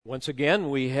Once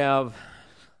again, we have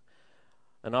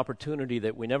an opportunity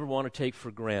that we never want to take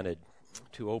for granted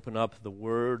to open up the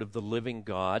Word of the living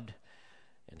God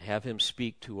and have Him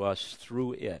speak to us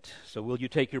through it. So will you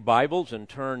take your Bibles and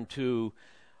turn to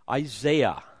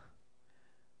Isaiah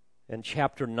and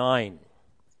chapter 9.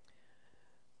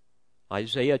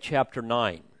 Isaiah chapter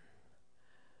 9.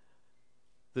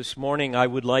 This morning I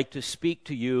would like to speak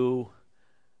to you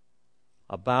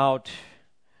about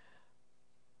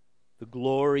the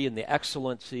glory and the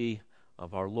excellency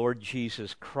of our Lord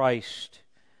Jesus Christ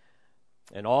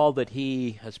and all that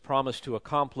He has promised to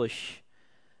accomplish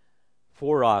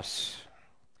for us.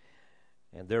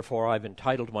 And therefore I've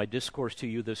entitled my discourse to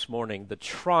you this morning, The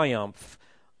Triumph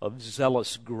of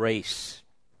Zealous Grace.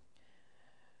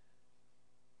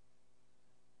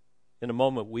 In a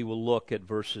moment we will look at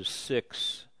verses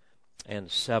 6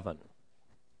 and 7.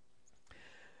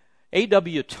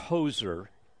 A.W.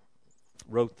 Tozer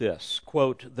wrote this,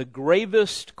 quote, "The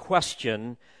gravest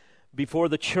question before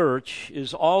the church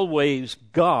is always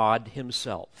God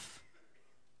Himself.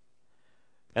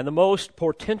 And the most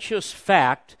portentous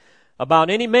fact about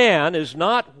any man is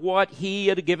not what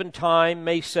he at a given time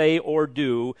may say or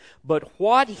do, but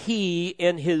what he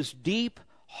in his deep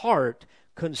heart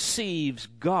conceives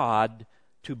God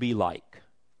to be like."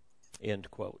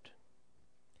 End quote.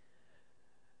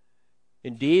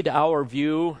 Indeed, our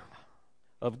view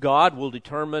of God will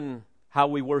determine how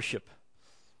we worship,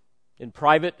 in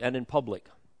private and in public.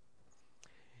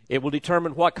 It will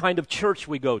determine what kind of church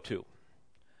we go to.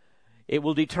 It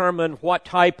will determine what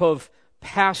type of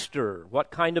pastor, what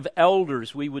kind of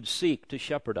elders we would seek to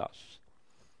shepherd us.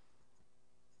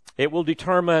 It will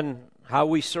determine how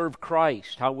we serve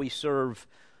Christ, how we serve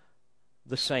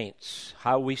the saints,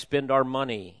 how we spend our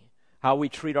money, how we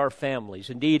treat our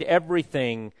families. Indeed,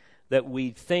 everything that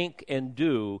we think and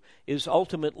do is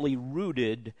ultimately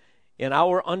rooted in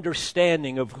our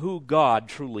understanding of who God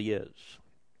truly is.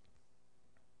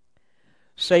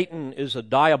 Satan is a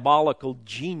diabolical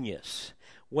genius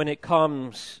when it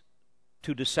comes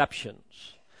to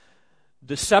deceptions.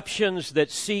 Deceptions that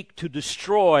seek to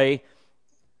destroy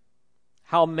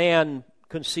how man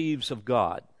conceives of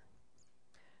God.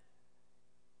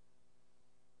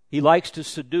 He likes to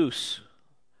seduce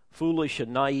foolish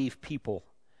and naive people,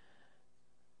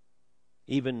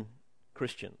 even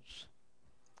Christians.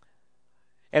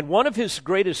 And one of his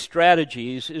greatest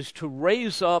strategies is to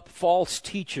raise up false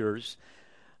teachers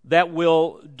that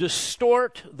will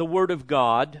distort the Word of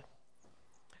God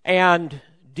and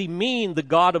demean the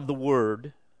God of the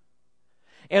Word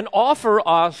and offer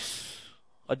us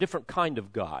a different kind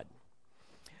of God.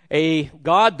 A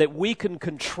God that we can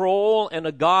control and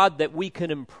a God that we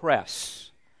can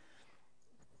impress.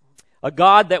 A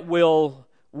God that will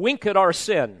wink at our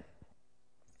sin.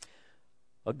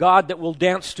 A God that will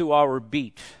dance to our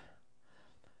beat.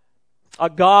 A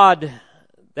God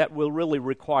that will really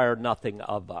require nothing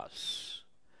of us.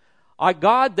 A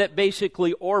God that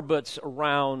basically orbits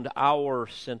around our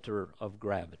center of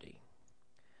gravity.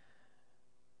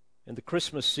 And the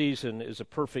Christmas season is a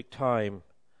perfect time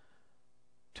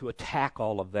to attack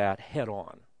all of that head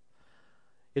on.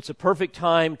 It's a perfect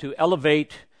time to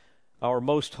elevate our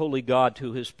most holy God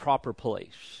to His proper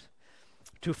place.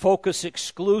 To focus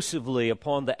exclusively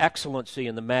upon the excellency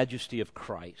and the majesty of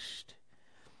Christ.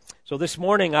 So this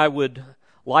morning I would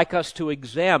like us to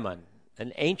examine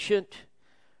an ancient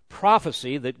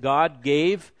prophecy that God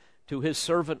gave to His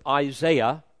servant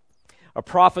Isaiah, a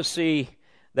prophecy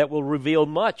that will reveal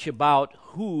much about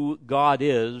who God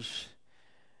is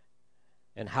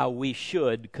and how we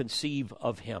should conceive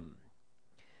of Him.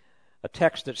 A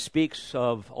text that speaks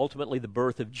of ultimately the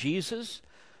birth of Jesus,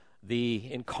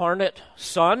 the incarnate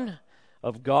Son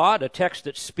of God, a text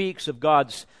that speaks of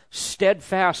God's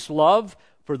steadfast love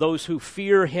for those who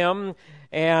fear Him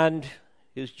and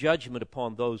His judgment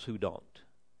upon those who don't.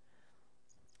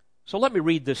 So let me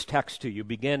read this text to you,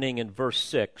 beginning in verse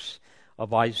 6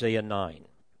 of Isaiah 9.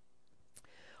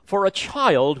 "For a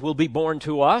child will be born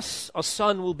to us, a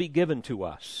son will be given to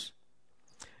us,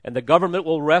 and the government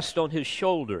will rest on His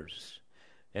shoulders,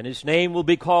 and His name will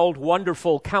be called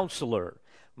Wonderful Counselor,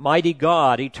 Mighty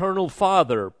God, Eternal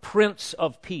Father, Prince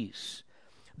of Peace.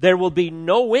 There will be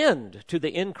no end to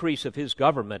the increase of His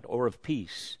government or of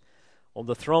peace, on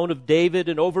the throne of David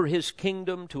and over His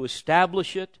kingdom, to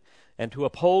establish it and to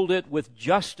uphold it with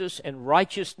justice and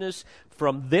righteousness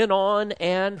from then on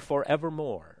and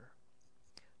forevermore.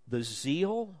 The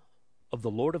zeal of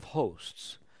the Lord of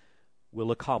hosts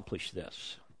will accomplish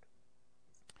this."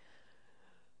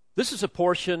 This is a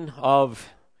portion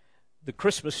of the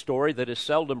Christmas story that is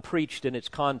seldom preached in its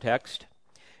context.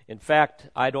 In fact,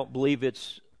 I don't believe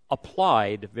it's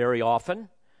applied very often.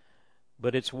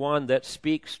 but it's one that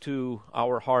speaks to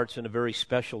our hearts in a very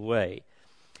special way.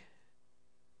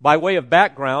 By way of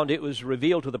background, it was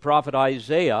revealed to the prophet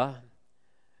Isaiah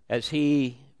as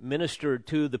he ministered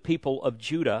to the people of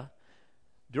Judah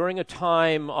during a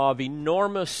time of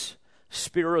enormous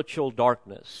spiritual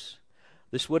darkness.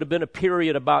 This would have been a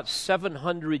period about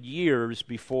 700 years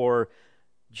before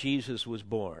Jesus was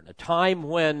born, a time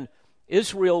when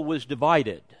Israel was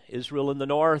divided, Israel in the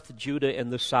north, Judah in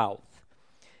the south.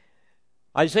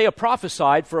 Isaiah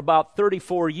prophesied for about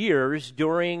 34 years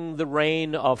during the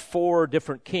reign of 4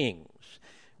 different kings.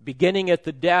 Beginning at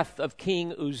the death of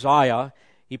King Uzziah,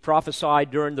 he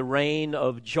prophesied during the reign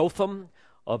of Jotham,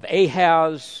 of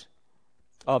Ahaz,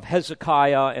 of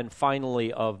Hezekiah, and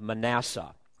finally of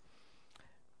Manasseh.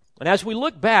 And as we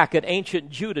look back at ancient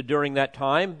Judah during that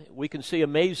time, we can see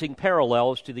amazing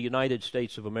parallels to the United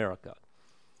States of America.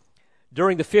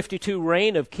 During the 52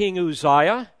 reign of King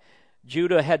Uzziah,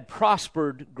 Judah had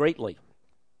prospered greatly.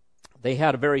 They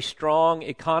had a very strong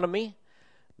economy.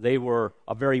 They were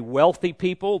a very wealthy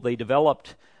people. They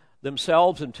developed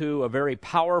themselves into a very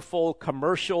powerful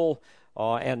commercial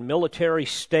and military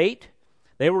state.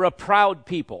 They were a proud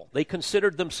people. They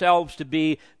considered themselves to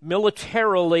be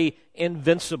militarily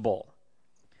invincible.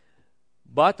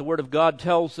 But the Word of God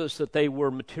tells us that they were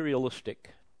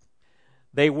materialistic.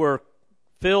 They were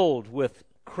filled with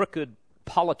crooked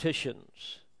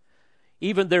politicians.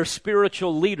 Even their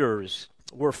spiritual leaders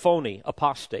were phony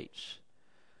apostates.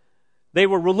 They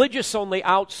were religious on the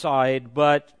outside,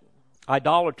 but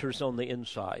idolaters on the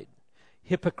inside,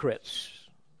 hypocrites.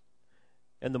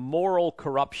 And the moral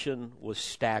corruption was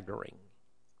staggering.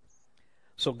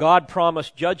 So God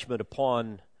promised judgment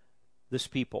upon this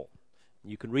people.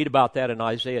 You can read about that in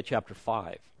Isaiah chapter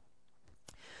 5.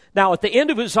 Now, at the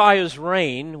end of Uzziah's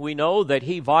reign, we know that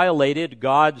he violated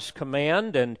God's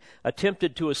command and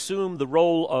attempted to assume the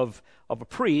role of a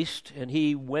priest, and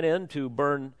he went in to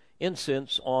burn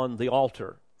incense on the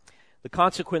altar. The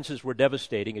consequences were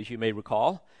devastating, as you may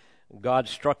recall. God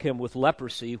struck him with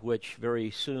leprosy, which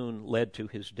very soon led to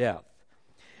his death.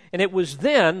 And it was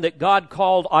then that God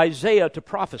called Isaiah to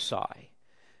prophesy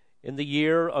in the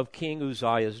year of King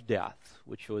Uzziah's death,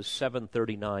 which was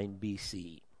 739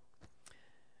 BC.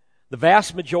 The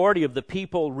vast majority of the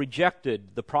people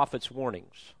rejected the prophet's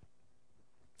warnings.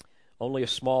 Only a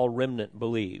small remnant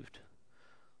believed.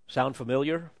 Sound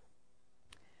familiar?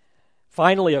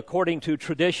 Finally, according to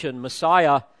tradition,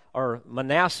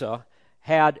 Manasseh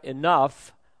had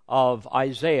enough of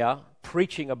Isaiah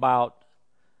preaching about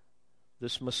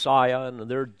this Messiah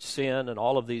and their sin and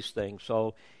all of these things,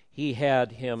 so he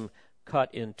had him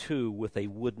cut in two with a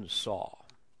wooden saw.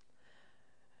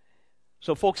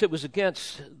 So, folks, it was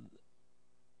against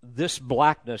this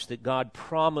blackness that God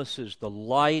promises the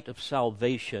light of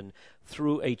salvation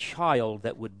through a child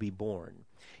that would be born.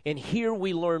 And here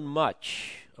we learn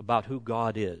much about who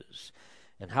God is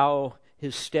and how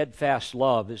his steadfast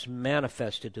love is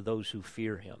manifested to those who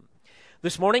fear him.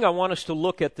 This morning I want us to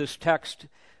look at this text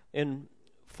in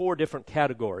 4 different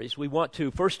categories. We want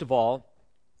to, first of all,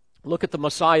 look at the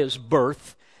Messiah's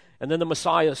birth, and then the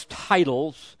Messiah's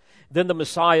titles, then the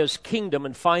Messiah's kingdom,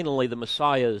 and finally the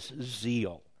Messiah's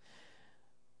zeal.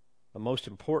 A most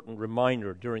important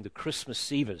reminder during the Christmas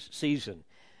season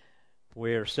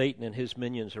where Satan and his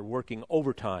minions are working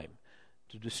overtime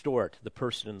to distort the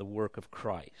person and the work of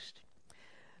Christ.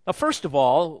 Now, first of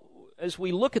all, as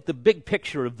we look at the big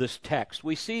picture of this text,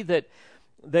 we see that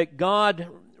God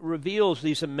reveals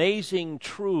these amazing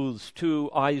truths to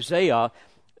Isaiah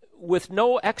with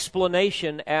no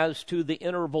explanation as to the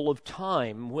interval of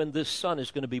time when this son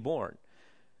is going to be born.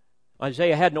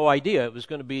 Isaiah had no idea it was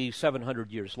going to be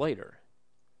 700 years later.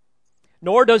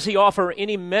 Nor does he offer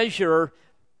any measure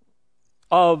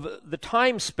of the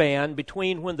time span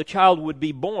between when the child would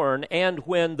be born and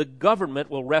when the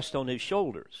government will rest on his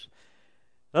shoulders.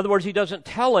 In other words, he doesn't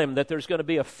tell him that there's going to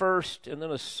be a first and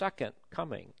then a second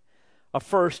coming, a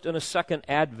first and a second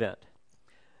advent.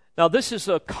 Now, this is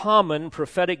a common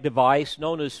prophetic device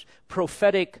known as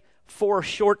prophetic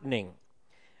foreshortening,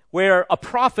 where a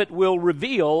prophet will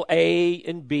reveal A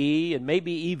and B and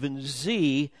maybe even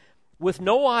Z with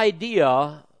no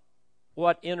idea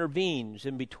what intervenes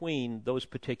in between those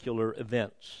particular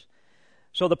events.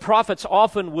 So the prophets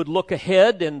often would look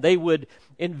ahead and they would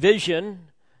envision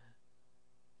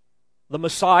the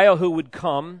Messiah who would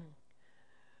come,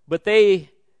 but they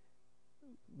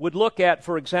would look at,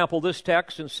 for example, this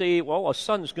text and see, well, a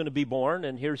son's going to be born,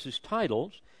 and here's his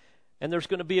titles, and there's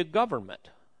going to be a government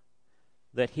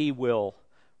that he will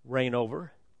reign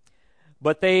over.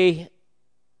 But they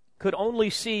could only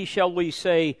see, shall we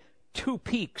say, 2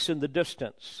 peaks in the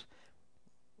distance.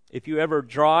 If you ever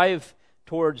drive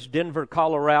towards Denver,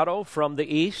 Colorado from the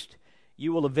east,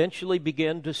 you will eventually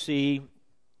begin to see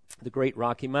the Great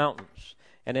Rocky Mountains.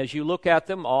 And as you look at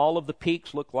them, all of the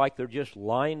peaks look like they're just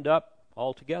lined up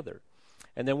all together.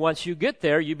 And then once you get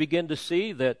there, you begin to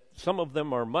see that some of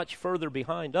them are much further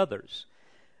behind others.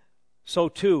 So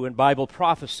too in Bible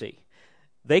prophecy.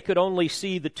 They could only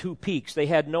see the two peaks. They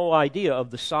had no idea of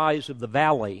the size of the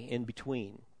valley in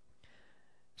between.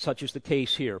 Such is the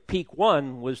case here. Peak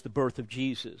 1 was the birth of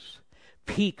Jesus.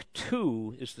 Peak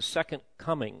 2 is the second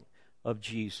coming of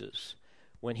Jesus,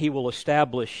 when he will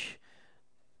establish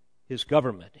his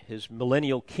government, his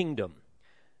millennial kingdom,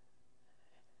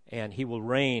 and he will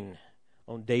reign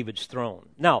on David's throne.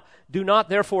 Now, do not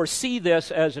therefore see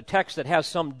this as a text that has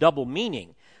some double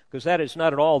meaning, because that is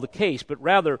not at all the case, but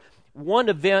rather one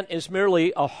event is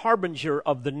merely a harbinger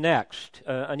of the next,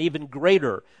 an even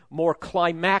greater, more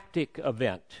climactic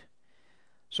event.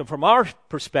 So from our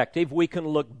perspective, we can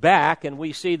look back and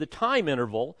we see the time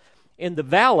interval in the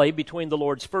valley between the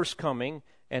Lord's first coming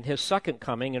and his second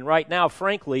coming. And right now,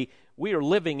 frankly, we are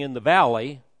living in the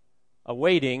valley,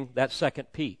 awaiting that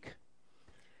second peak.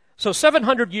 So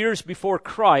 700 years before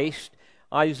Christ,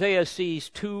 Isaiah sees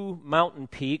two mountain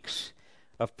peaks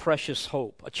of precious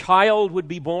hope. A child would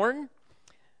be born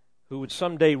who would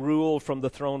someday rule from the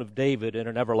throne of David in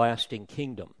an everlasting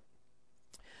kingdom.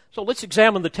 So let's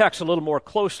examine the text a little more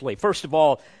closely. First of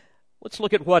all, let's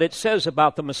look at what it says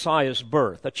about the Messiah's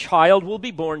birth. A child will be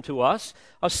born to us,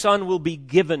 a son will be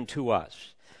given to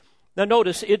us. Now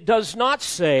notice, it does not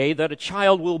say that a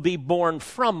child will be born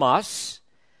from us,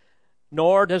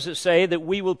 nor does it say that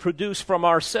we will produce from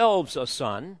ourselves a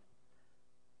son.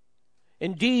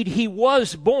 Indeed, he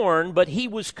was born, but he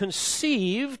was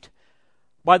conceived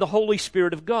by the Holy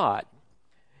Spirit of God.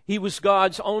 He was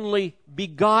God's only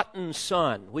begotten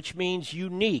Son, which means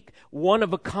unique, one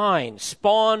of a kind,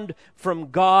 spawned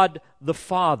from God the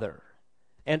Father,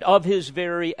 and of his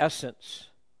very essence,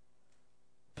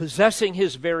 possessing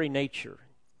his very nature.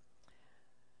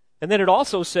 And then it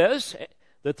also says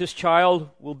that this child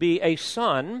will be a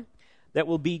son that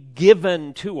will be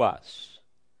given to us.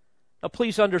 Now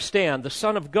please understand, the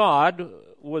Son of God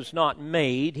was not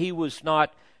made, he was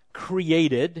not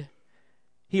created,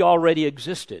 he already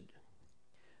existed.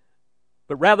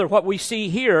 But rather what we see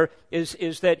here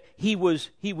is that he was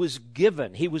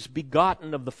given, he was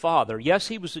begotten of the Father. Yes,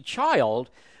 he was a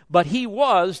child, but he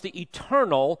was the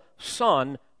eternal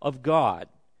Son of God.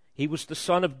 He was the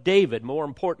Son of David, more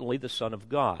importantly, the Son of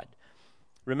God.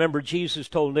 Remember, Jesus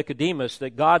told Nicodemus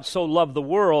that God so loved the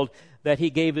world that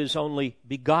he gave his only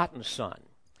begotten Son.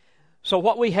 So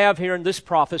what we have here in this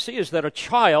prophecy is that a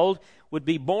child would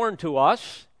be born to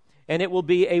us, and it will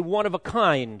be a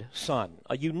one-of-a-kind son,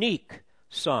 a unique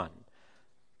son,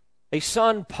 a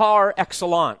son par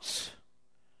excellence.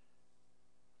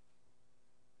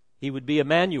 He would be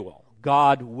Emmanuel,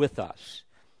 God with us.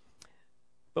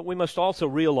 But we must also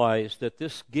realize that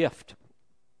this gift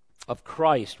of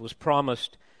Christ was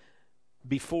promised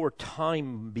before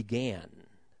time began.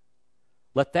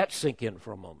 Let that sink in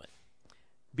for a moment.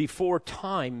 Before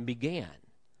time began.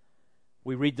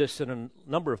 We read this in a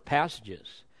number of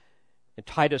passages. In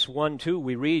Titus 1:2,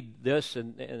 we read this,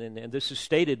 and this is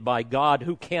stated by God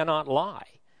who cannot lie.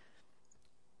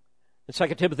 In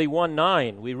 2 Timothy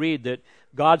 1:9, we read that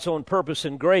God's own purpose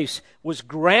and grace was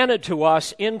granted to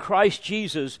us in Christ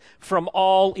Jesus from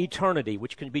all eternity,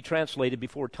 which can be translated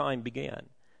before time began.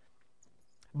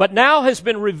 But now has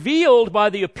been revealed by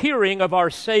the appearing of our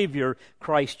Savior,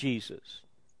 Christ Jesus.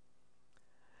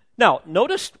 Now,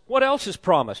 notice what else is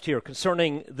promised here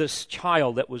concerning this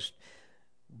child that was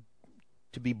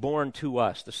to be born to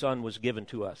us. The Son was given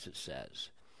to us, it says.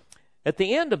 At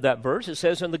the end of that verse, it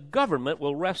says, and the government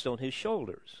will rest on his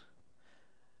shoulders.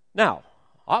 Now,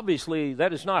 obviously,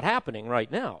 that is not happening right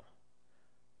now.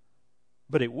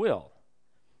 But it will.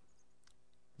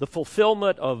 The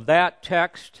fulfillment of that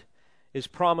text is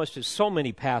promised in so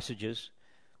many passages.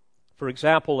 For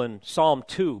example, in Psalm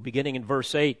 2, beginning in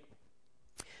verse 8,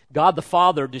 God the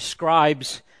Father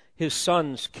describes his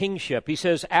Son's kingship. He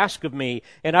says, ask of me,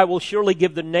 and I will surely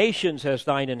give the nations as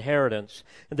thine inheritance,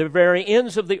 and the very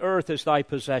ends of the earth as thy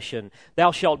possession.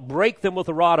 Thou shalt break them with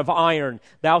a rod of iron.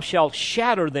 Thou shalt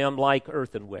shatter them like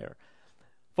earthenware.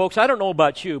 Folks, I don't know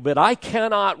about you, but I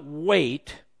cannot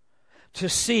wait to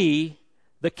see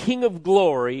the King of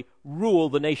Glory rule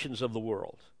the nations of the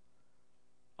world.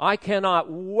 I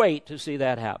cannot wait to see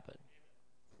that happen.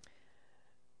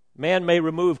 Man may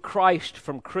remove Christ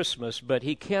from Christmas, but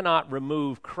he cannot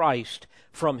remove Christ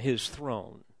from his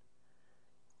throne.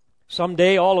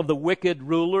 Someday all of the wicked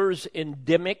rulers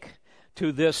endemic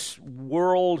to this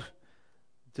world,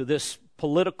 to this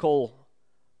political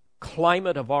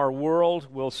climate of our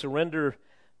world will surrender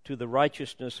to the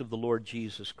righteousness of the Lord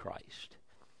Jesus Christ.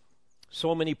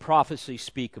 So many prophecies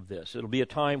speak of this. It'll be a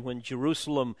time when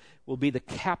Jerusalem will be the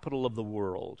capital of the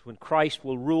world, when Christ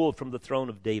will rule from the throne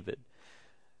of David.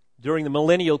 During the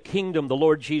millennial kingdom, the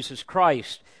Lord Jesus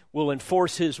Christ will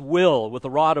enforce His will with a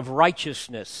rod of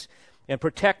righteousness and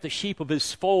protect the sheep of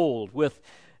His fold with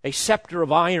a scepter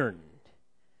of iron.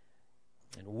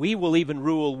 And we will even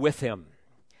rule with Him.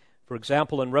 For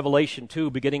example, in Revelation 2,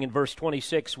 beginning in verse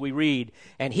 26, we read,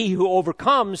 "And he who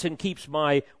overcomes and keeps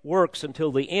my works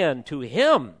until the end, to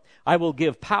him I will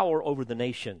give power over the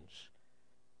nations.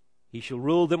 He shall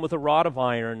rule them with a rod of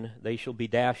iron. They shall be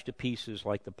dashed to pieces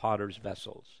like the potter's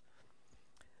vessels."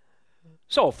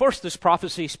 So, first, this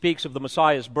prophecy speaks of the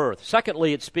Messiah's birth.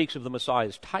 Secondly, it speaks of the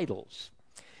Messiah's titles.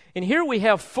 And here we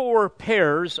have 4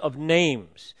 pairs of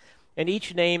names. And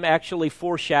each name actually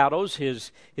foreshadows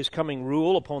his coming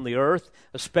rule upon the earth,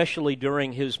 especially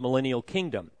during His millennial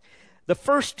kingdom. The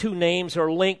first 2 names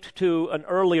are linked to an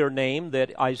earlier name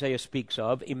that Isaiah speaks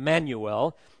of,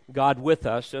 Emmanuel, God with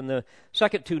us. And the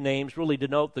second 2 names really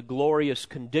denote the glorious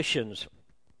conditions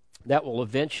that will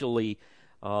eventually,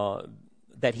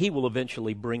 that He will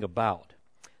eventually bring about.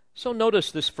 So notice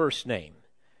this first name.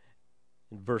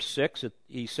 In verse 6,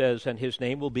 he says, "And His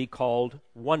name will be called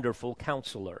Wonderful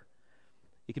Counselor."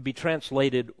 It could be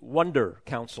translated Wonder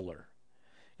Counselor.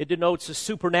 It denotes a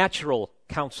supernatural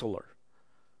counselor,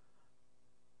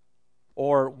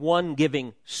 or one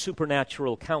giving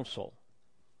supernatural counsel.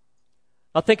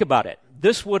 Now think about it.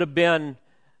 This would have been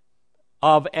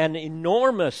of an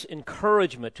enormous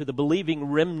encouragement to the believing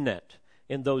remnant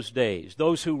in those days,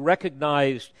 those who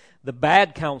recognized the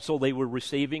bad counsel they were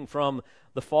receiving from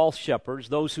the false shepherds,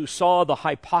 those who saw the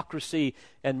hypocrisy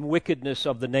and wickedness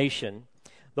of the nation,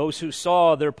 those who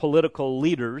saw their political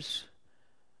leaders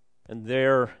and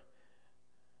their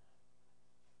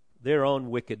own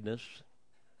wickedness.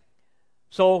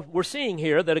 So we're seeing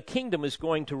here that a kingdom is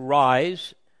going to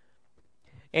rise,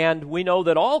 and we know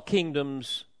that all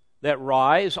kingdoms that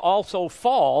rise also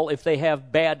fall if they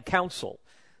have bad counsel,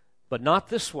 but not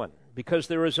this one, because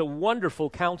there is a wonderful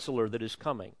counselor that is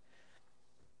coming.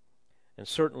 And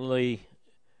certainly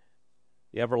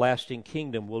the everlasting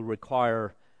kingdom will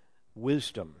require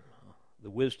wisdom, the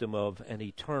wisdom of an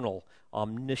eternal,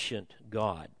 omniscient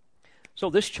God. So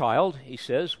this child, he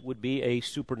says, would be a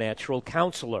supernatural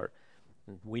counselor.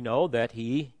 And we know that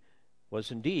he was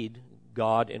indeed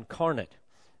God incarnate.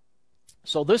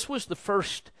 So this was the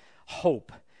first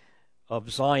hope of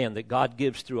Zion that God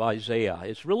gives through Isaiah.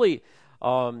 It's really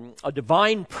a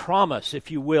divine promise,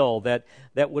 if you will, that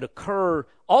would occur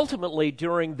ultimately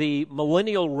during the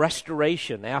millennial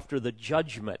restoration after the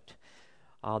judgment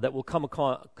that will come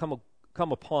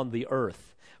upon the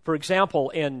earth. For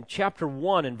example, in chapter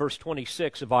 1 and verse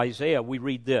 26 of Isaiah, we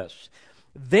read this: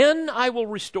 "Then I will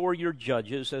restore your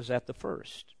judges as at the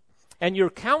first, and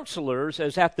your counselors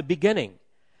as at the beginning.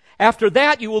 After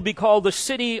that you will be called the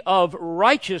city of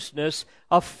righteousness,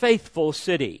 a faithful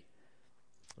city."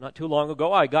 Not too long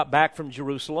ago, I got back from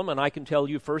Jerusalem, and I can tell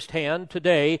you firsthand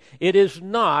today, it is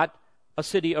not a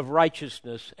city of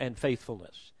righteousness and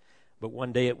faithfulness, but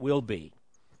one day it will be.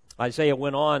 Isaiah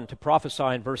went on to prophesy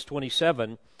in verse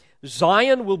 27,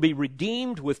 "Zion will be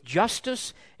redeemed with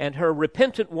justice, and her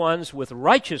repentant ones with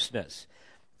righteousness.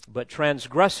 But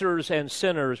transgressors and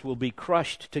sinners will be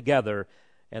crushed together,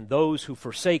 and those who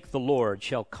forsake the Lord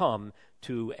shall come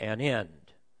to an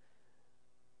end."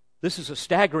 This is a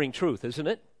staggering truth, isn't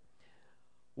it?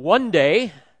 One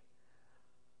day,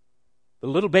 the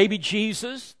little baby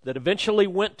Jesus that eventually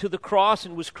went to the cross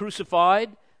and was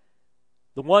crucified,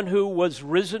 the one who was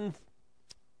risen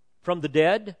from the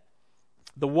dead,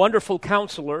 the wonderful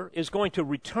counselor, is going to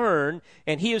return,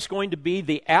 and he is going to be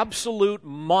the absolute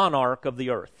monarch of the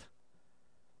earth.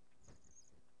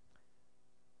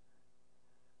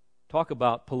 Talk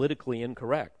about politically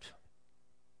incorrect.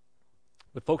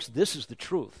 But folks, this is the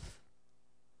truth.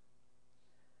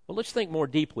 Well, let's think more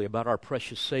deeply about our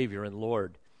precious Savior and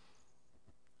Lord.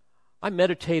 I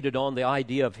meditated on the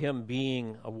idea of Him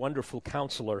being a wonderful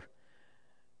counselor.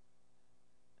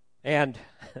 And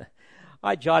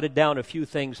I jotted down a few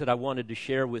things that I wanted to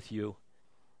share with you.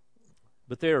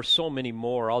 But there are so many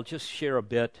more. I'll just share a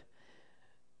bit.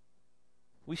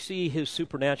 We see His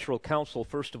supernatural counsel,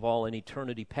 first of all, in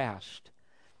eternity past.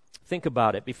 Think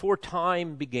about it. Before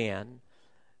time began,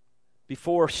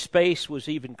 before space was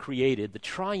even created, the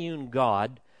triune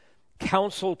God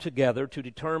counseled together to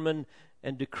determine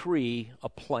and decree a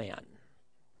plan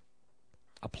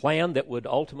that would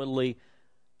ultimately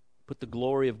put the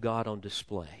glory of God on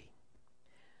display.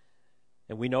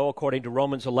 And we know, according to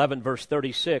Romans 11, verse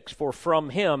 36, for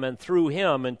from him and through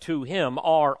him and to him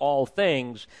are all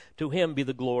things. To him be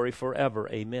the glory forever.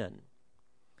 Amen.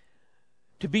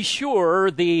 To be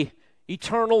sure, the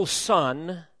eternal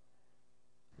Son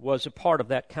was a part of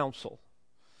that council.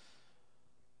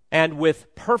 And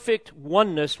with perfect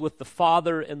oneness with the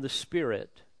Father and the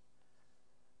Spirit,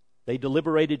 they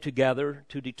deliberated together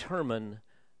to determine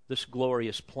this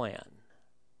glorious plan.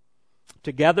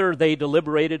 Together they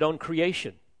deliberated on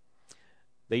creation.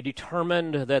 They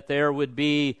determined that there would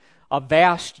be a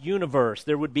vast universe,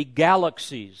 there would be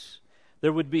galaxies,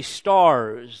 there would be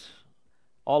stars,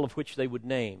 all of which they would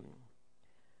name.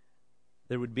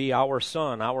 There would be our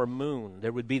sun, our moon,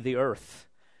 there would be the earth,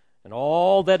 and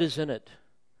all that is in it.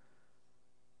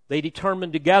 They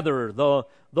determined together the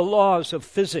laws of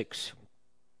physics.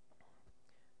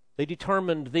 They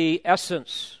determined the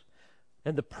essence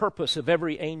and the purpose of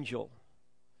every angel.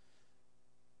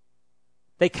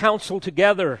 They counseled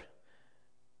together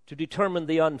to determine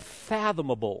the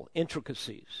unfathomable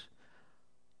intricacies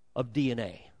of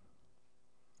DNA.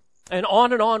 And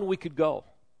on we could go.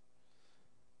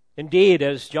 Indeed,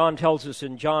 as John tells us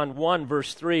in John 1,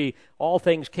 verse 3, all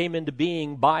things came into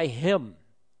being by him,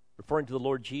 referring to the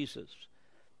Lord Jesus.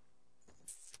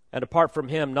 And apart from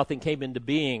him, nothing came into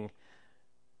being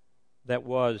that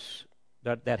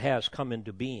has come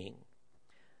into being.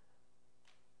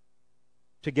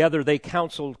 Together they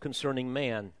counseled concerning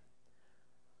man.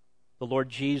 The Lord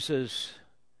Jesus,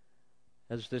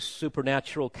 as this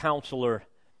supernatural counselor,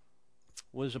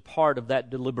 was a part of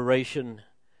that deliberation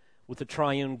with the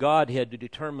triune Godhead to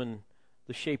determine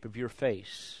the shape of your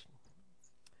face,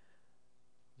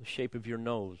 the shape of your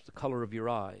nose, the color of your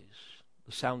eyes,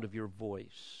 the sound of your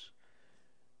voice,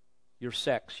 your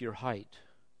sex, your height,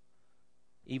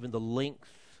 even the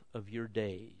length of your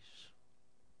days.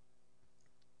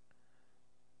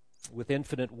 With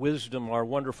infinite wisdom, our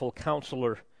wonderful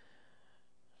counselor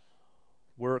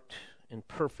worked in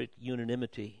perfect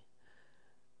unanimity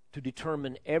to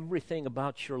determine everything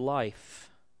about your life.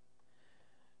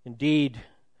 Indeed,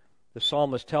 the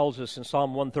psalmist tells us in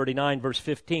Psalm 139, verse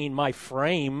 15, my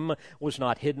frame was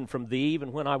not hidden from thee,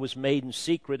 even when I was made in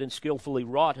secret and skillfully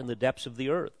wrought in the depths of the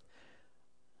earth,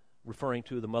 referring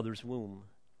to the mother's womb.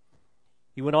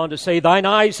 He went on to say, thine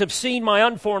eyes have seen my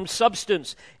unformed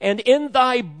substance, and in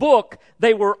thy book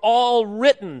they were all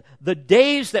written, the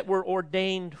days that were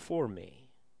ordained for me.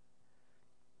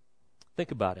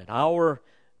 Think about it. Our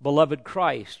beloved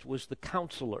Christ was the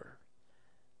counselor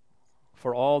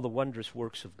for all the wondrous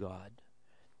works of God.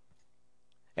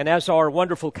 And as our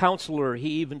wonderful counselor, he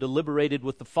even deliberated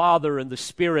with the Father and the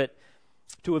Spirit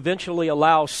to eventually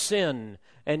allow sin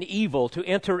and evil to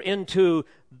enter into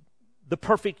the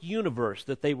perfect universe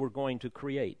that they were going to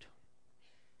create.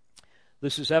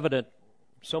 This is evident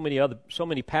in so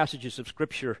many passages of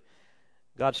Scripture.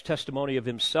 God's testimony of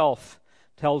himself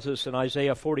tells us in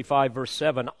Isaiah 45, verse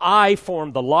 7, I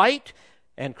form the light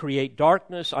and create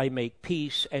darkness. I make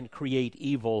peace and create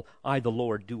evil. I, the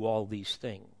Lord, do all these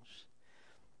things.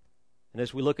 And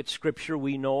as we look at Scripture,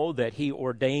 we know that he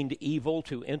ordained evil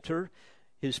to enter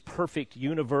his perfect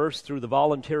universe through the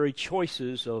voluntary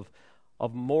choices of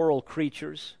moral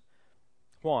creatures.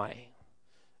 Why?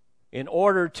 In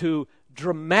order to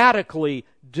dramatically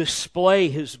display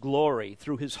his glory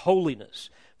through his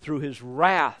holiness, through his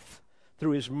wrath,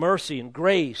 through his mercy and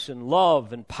grace and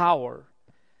love and power.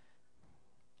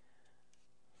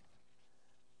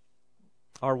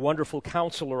 Our wonderful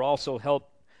counselor also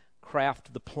helped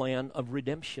craft the plan of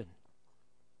redemption,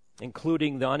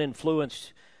 including the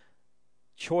uninfluenced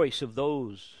choice of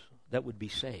those that would be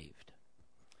saved.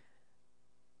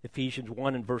 Ephesians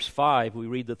 1 and verse 5, we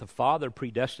read that the Father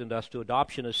predestined us to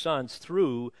adoption as sons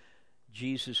through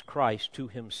Jesus Christ to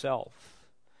himself.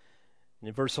 And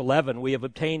in verse 11, we have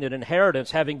obtained an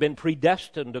inheritance, having been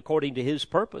predestined according to his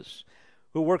purpose,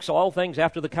 who works all things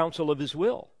after the counsel of his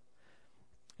will.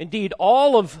 Indeed,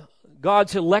 all of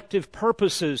God's elective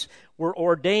purposes were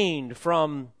ordained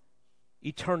from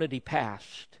eternity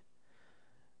past.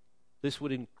 This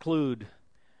would include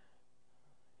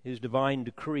his divine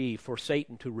decree for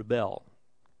Satan to rebel,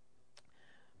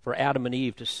 for Adam and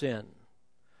Eve to sin,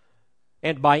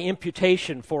 and by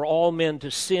imputation for all men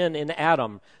to sin in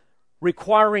Adam,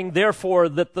 requiring therefore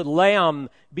that the Lamb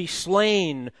be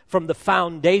slain from the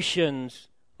foundations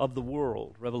of the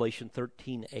world. Revelation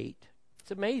 13:8.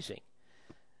 It's amazing.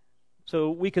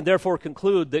 So we can therefore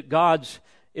conclude that God's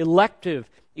elective,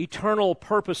 eternal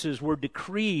purposes were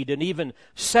decreed and even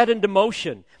set into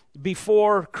motion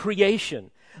before creation.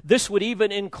 This would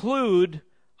even include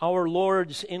our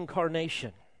Lord's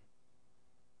incarnation,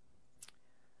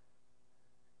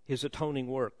 his atoning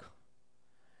work,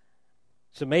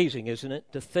 It's amazing, isn't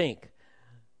it, to think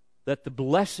that the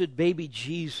blessed baby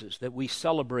Jesus that we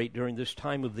celebrate during this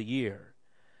time of the year,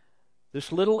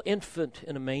 this little infant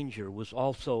in a manger, was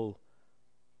also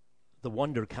the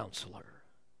wonder counselor.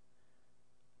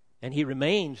 And he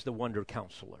remains the wonder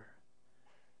counselor.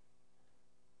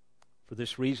 For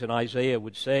this reason, Isaiah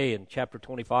would say in chapter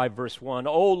 25, verse 1,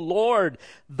 O Lord,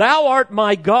 thou art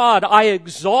my God, I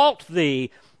exalt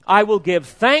thee. I will give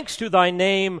thanks to thy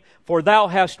name, for thou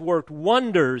hast worked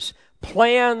wonders,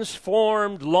 plans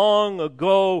formed long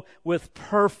ago with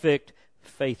perfect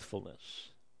faithfulness.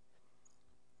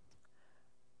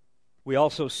 We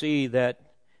also see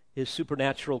that his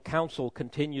supernatural counsel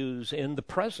continues in the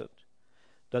present.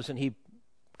 Doesn't he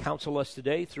counsel us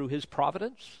today through his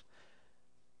providence?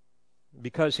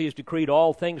 Because he has decreed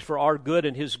all things for our good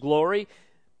and his glory,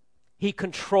 he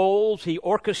controls, he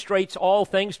orchestrates all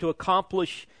things to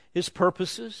accomplish his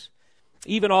purposes,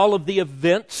 even all of the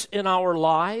events in our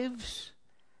lives.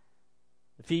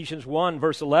 Ephesians 1,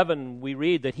 verse 11, we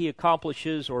read that he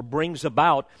accomplishes or brings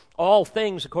about all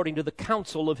things according to the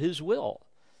counsel of his will.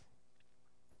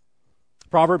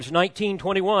 Proverbs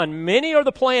 19:21, many are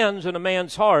the plans in a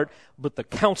man's heart, but the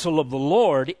counsel of the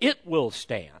Lord, it will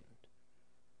stand.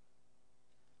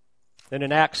 Then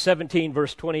in Acts 17,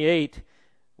 verse 28,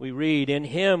 we read, in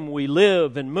him we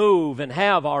live and move and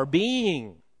have our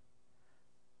being.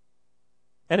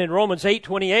 And in Romans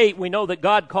 8:28, we know that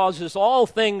God causes all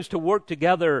things to work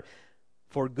together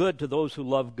for good to those who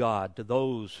love God, to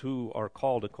those who are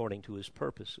called according to his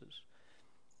purposes.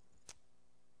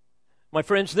 My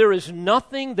friends, there is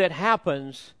nothing that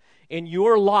happens in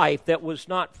your life that was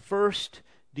not first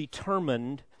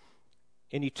determined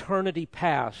in eternity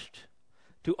past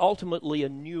to ultimately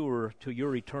inure to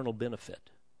your eternal benefit.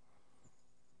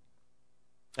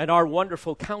 And our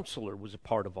wonderful counselor was a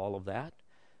part of all of that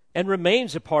and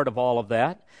remains a part of all of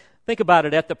that. Think about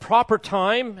it. At the proper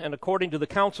time and according to the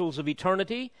counsels of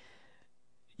eternity,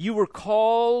 you were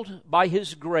called by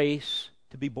his grace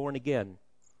to be born again.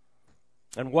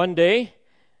 And one day,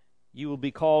 you will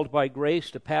be called by grace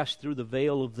to pass through the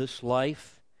veil of this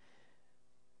life,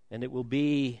 and it will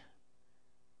be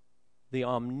the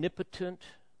omnipotent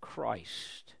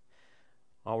Christ,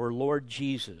 our Lord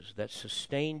Jesus, that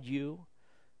sustained you,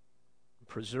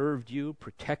 preserved you,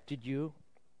 protected you.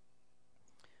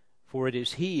 For it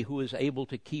is he who is able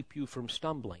to keep you from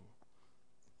stumbling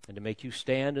and to make you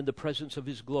stand in the presence of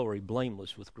his glory,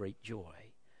 blameless with great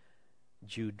joy.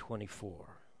 Jude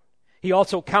 24. He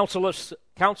also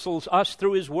counsels us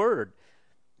through his word.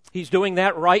 He's doing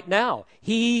that right now.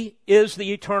 He is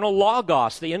the eternal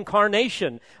Logos, the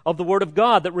incarnation of the Word of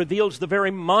God that reveals the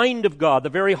very mind of God, the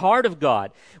very heart of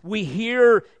God. We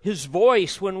hear his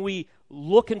voice when we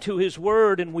look into his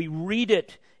word and we read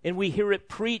it and we hear it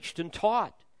preached and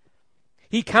taught.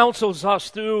 He counsels us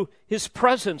through his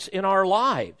presence in our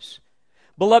lives.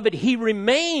 Beloved, he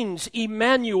remains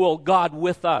Emmanuel, God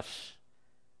with us.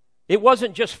 It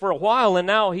wasn't just for a while and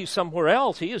now he's somewhere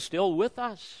else. He is still with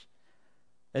us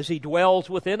as he dwells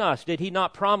within us. Did he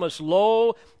not promise,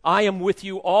 lo, I am with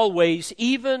you always,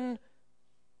 even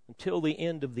until the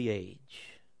end of the age?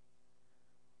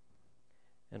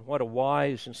 And what a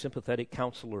wise and sympathetic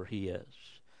counselor he is.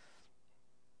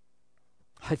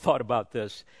 I thought about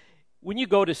this. When you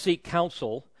go to seek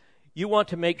counsel, you want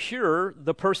to make sure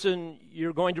the person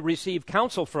you're going to receive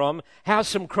counsel from has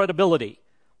some credibility,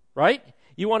 right?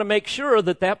 You want to make sure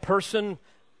that that person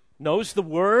knows the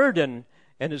Word and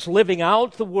is living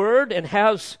out the Word and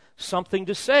has something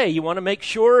to say. You want to make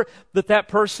sure that that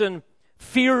person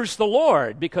fears the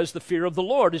Lord, because the fear of the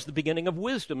Lord is the beginning of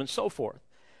wisdom and so forth.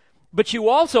 But you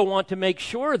also want to make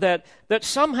sure that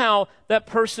somehow that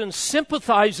person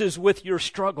sympathizes with your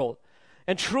struggle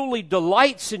and truly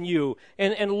delights in you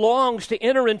and longs to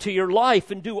enter into your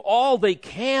life and do all they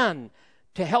can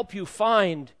to help you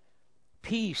find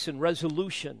peace and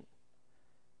resolution.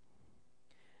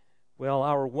 Well,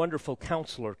 our wonderful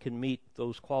counselor can meet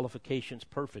those qualifications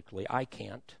perfectly. I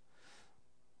can't.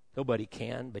 Nobody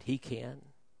can, but he can.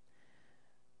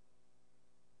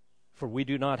 For we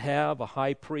do not have a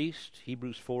high priest,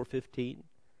 Hebrews 4:15,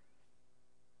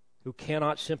 who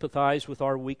cannot sympathize with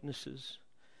our weaknesses,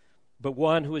 but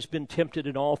one who has been tempted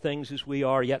in all things as we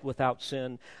are, yet without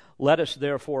sin. Let us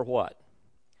therefore what?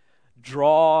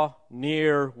 Draw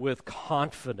near with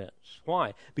confidence.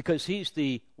 Why? Because he's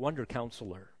the wonder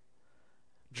counselor.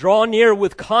 Draw near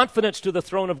with confidence to the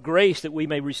throne of grace that we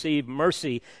may receive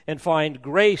mercy and find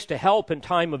grace to help in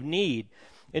time of need.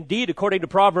 Indeed, according to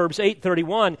Proverbs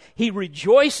 8:31, he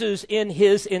rejoices in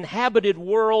his inhabited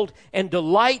world and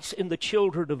delights in the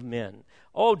children of men.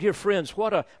 Oh, dear friends,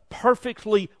 what a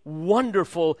perfectly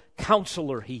wonderful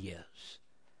counselor he is.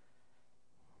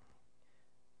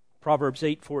 Proverbs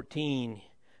 8:14,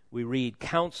 we read,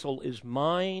 "Counsel is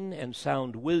mine, and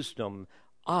sound wisdom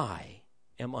I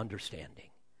am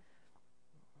understanding."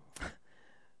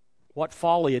 What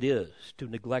folly it is to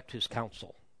neglect his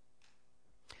counsel.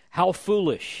 How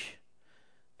foolish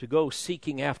to go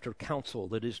seeking after counsel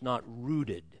that is not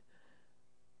rooted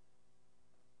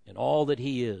in all that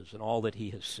he is and all that he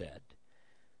has said.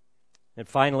 And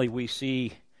finally, we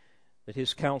see that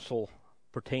his counsel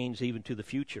pertains even to the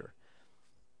future.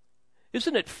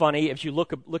 Isn't it funny, if you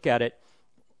look at it,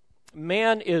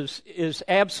 man is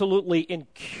absolutely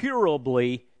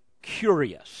incurably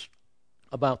curious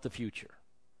about the future.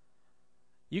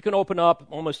 You can open up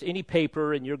almost any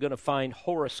paper and you're going to find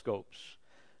horoscopes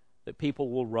that people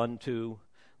will run to.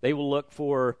 They will look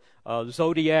for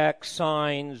zodiac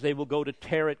signs. They will go to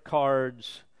tarot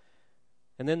cards.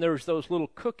 And then there's those little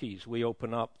cookies we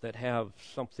open up that have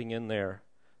something in there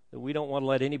that we don't want to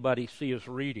let anybody see us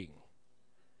reading,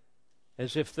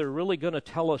 as if they're really going to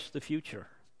tell us the future.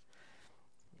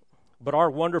 But our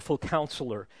wonderful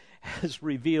counselor has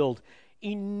revealed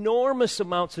enormous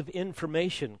amounts of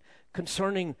information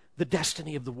concerning the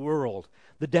destiny of the world,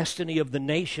 the destiny of the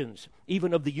nations,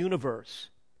 even of the universe,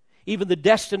 even the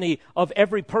destiny of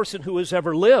every person who has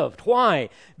ever lived. Why?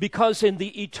 Because in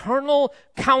the eternal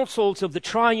counsels of the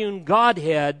triune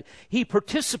Godhead, he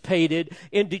participated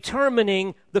in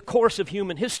determining the course of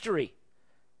human history.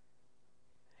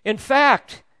 In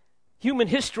fact, human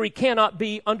history cannot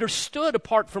be understood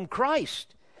apart from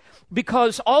Christ,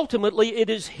 because ultimately it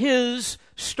is his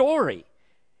story.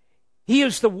 He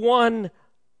is the one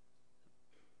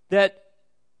that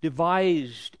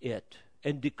devised it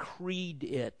and decreed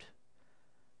it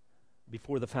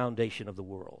before the foundation of the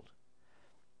world.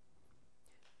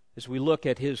 As we look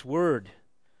at his word,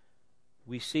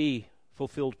 we see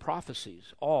fulfilled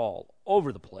prophecies all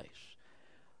over the place.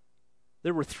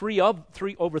 There were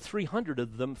over 300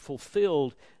 of them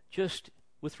fulfilled just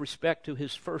with respect to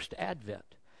his first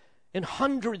advent, and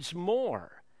hundreds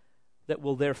more that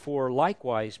will therefore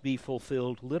likewise be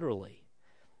fulfilled literally.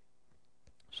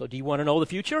 So do you want to know the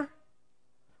future?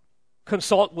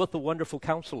 Consult with the wonderful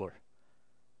counselor.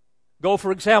 Go,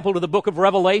 for example, to the book of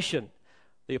Revelation,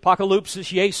 the Apocalypsis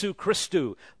Jesu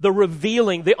Christu, the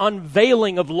revealing, the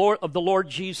unveiling of the Lord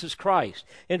Jesus Christ.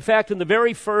 In fact, in the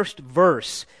very first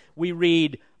verse, we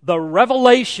read, the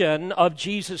revelation of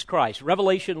Jesus Christ.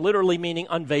 Revelation literally meaning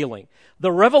unveiling.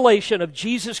 The revelation of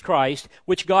Jesus Christ,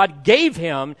 which God gave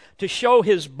him to show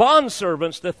his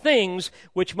bondservants the things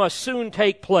which must soon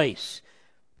take place.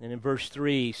 And in verse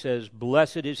 3 he says,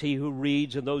 "Blessed is he who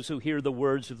reads and those who hear the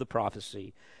words of the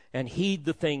prophecy, and heed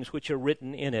the things which are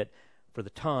written in it, for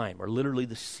the time," or literally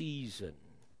the season,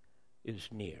 "is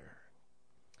near."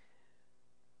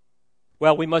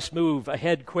 Well, we must move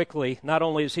ahead quickly. Not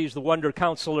only is he the wonder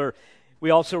counselor, we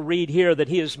also read here that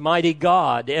he is mighty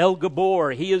God, El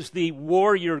Gabor. He is the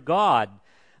warrior God.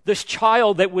 This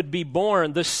child that would be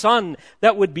born, the son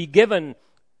that would be given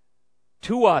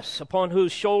to us, upon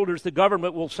whose shoulders the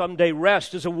government will someday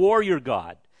rest, is a warrior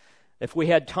God. If we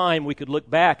had time, we could look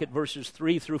back at verses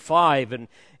 3 through 5,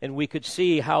 and we could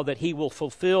see how that he will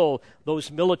fulfill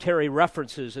those military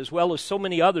references, as well as so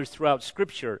many others throughout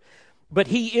Scripture. But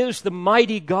he is the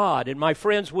mighty God, and my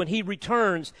friends, when he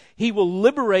returns, he will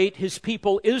liberate his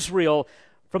people Israel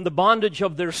from the bondage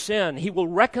of their sin. He will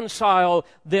reconcile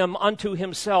them unto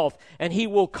himself, and he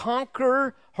will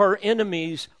conquer her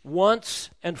enemies once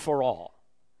and for all.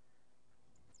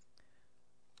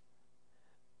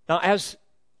 Now, as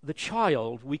the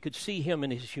child, we could see him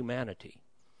in his humanity.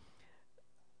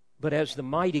 But as the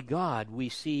mighty God, we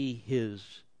see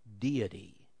his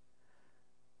deity.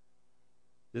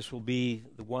 This will be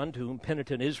the one to whom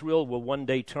penitent Israel will one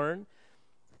day turn.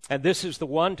 And this is the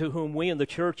one to whom we in the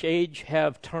church age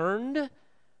have turned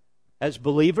as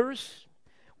believers.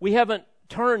 We haven't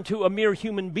turned to a mere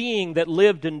human being that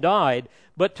lived and died,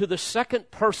 but to the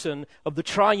second person of the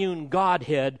triune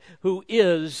Godhead, who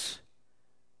is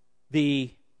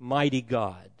the mighty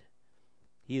God.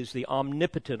 He is the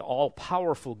omnipotent,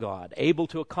 all-powerful God, able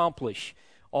to accomplish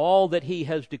all that he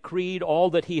has decreed, all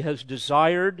that he has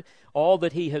desired, all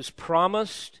that he has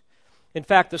promised. In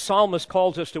fact, the psalmist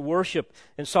calls us to worship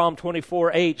in Psalm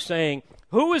 24:8, saying,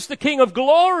 "Who is the King of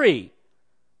glory?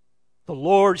 The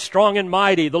Lord strong and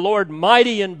mighty, the Lord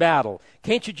mighty in battle."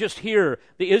 Can't you just hear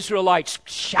the Israelites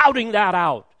shouting that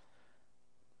out?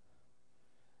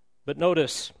 But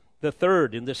notice the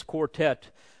third in this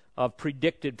quartet of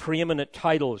predicted preeminent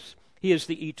titles. He is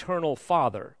the eternal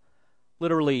Father,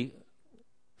 literally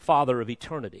Father of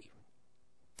eternity.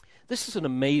 This is an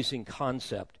amazing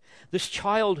concept. This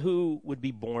child who would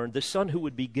be born, the son who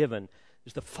would be given,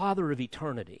 is the Father of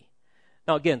eternity.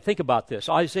 Now again, think about this.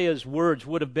 Isaiah's words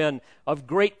would have been of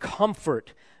great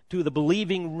comfort to the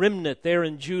believing remnant there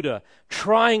in Judah,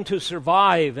 trying to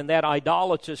survive in that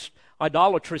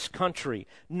idolatrous country,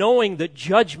 knowing that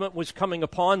judgment was coming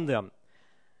upon them.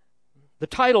 The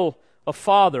title of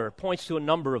Father points to a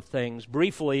number of things.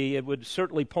 Briefly, it would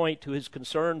certainly point to his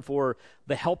concern for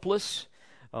the helpless,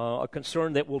 a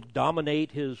concern that will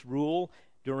dominate his rule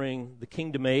during the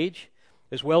kingdom age,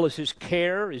 as well as his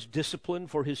care, his discipline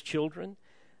for his children.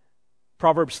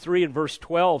 Proverbs 3 and verse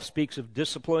 12 speaks of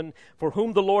discipline. For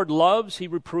whom the Lord loves, he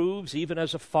reproves, even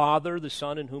as a father, the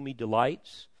son in whom he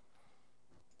delights.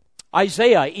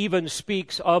 Isaiah even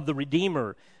speaks of the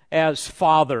Redeemer as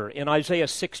Father in Isaiah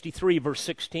 63 verse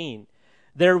 16.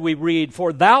 There we read,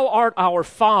 For thou art our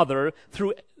Father,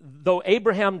 though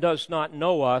Abraham does not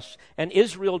know us, and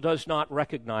Israel does not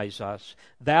recognize us.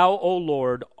 Thou, O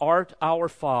Lord, art our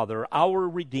Father, our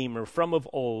Redeemer, from of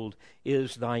old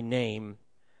is thy name.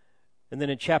 And then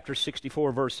in chapter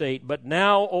 64, verse 8, But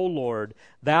now, O Lord,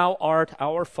 thou art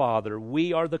our Father,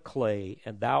 we are the clay,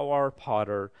 and thou art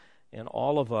potter, and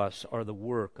all of us are the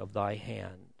work of thy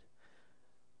hand.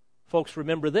 Folks,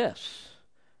 remember this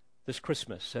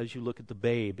Christmas as you look at the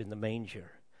babe in the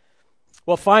manger.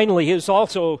 Well, finally, he is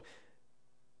also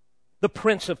the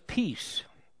Prince of Peace.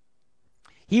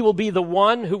 He will be the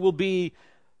one who will be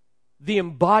the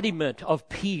embodiment of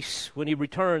peace when he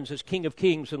returns as King of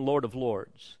Kings and Lord of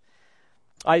Lords.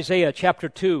 Isaiah chapter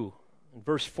 2,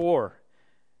 verse 4,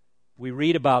 we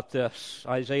read about this.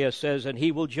 Isaiah says, And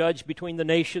he will judge between the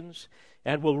nations,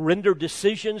 and will render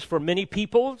decisions for many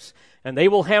peoples, and they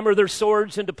will hammer their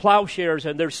swords into plowshares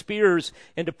and their spears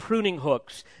into pruning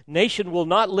hooks. Nation will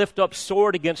not lift up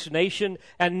sword against nation,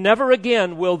 and never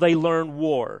again will they learn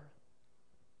war.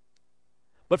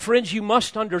 But friends, you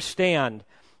must understand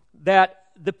that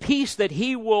the peace that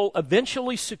he will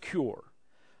eventually secure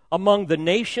among the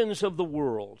nations of the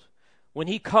world, when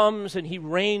he comes and he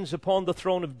reigns upon the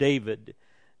throne of David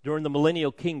during the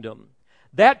millennial kingdom,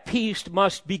 that peace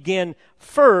must begin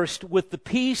first with the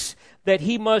peace that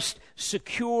he must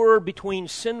secure between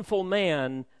sinful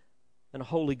man and a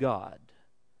holy God.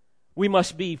 We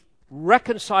must be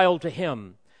reconciled to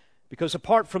him, because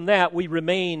apart from that, we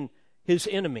remain his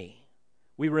enemy.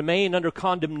 We remain under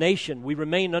condemnation. We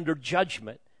remain under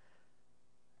judgment.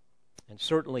 And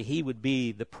certainly he would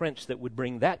be the prince that would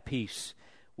bring that peace,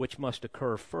 which must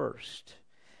occur first.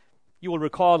 You will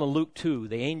recall in Luke 2,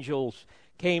 the angels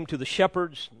came to the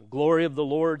shepherds. The glory of the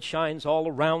Lord shines all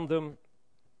around them.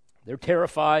 They're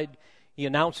terrified. He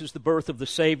announces the birth of the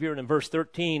Savior. And in verse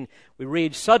 13, we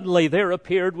read, Suddenly there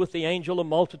appeared with the angel a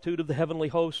multitude of the heavenly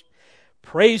host,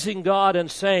 praising God and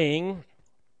saying,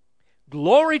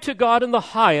 Glory to God in the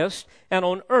highest, and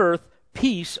on earth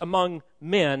peace among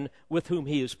men with whom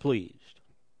he is pleased.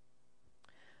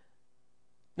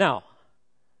 Now,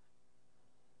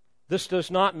 this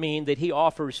does not mean that he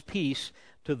offers peace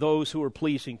to those who are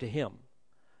pleasing to him.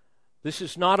 This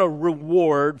is not a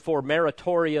reward for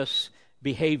meritorious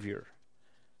behavior,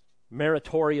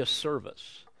 meritorious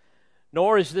service.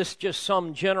 Nor is this just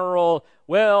some general,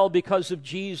 well, because of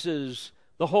Jesus,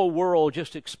 the whole world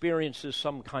just experiences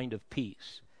some kind of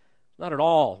peace. Not at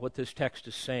all what this text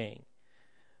is saying.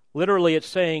 Literally, it's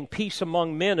saying peace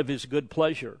among men of his good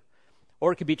pleasure.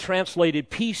 Or it could be translated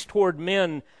peace toward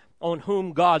men on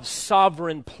whom God's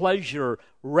sovereign pleasure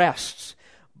rests.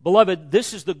 Beloved,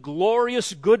 this is the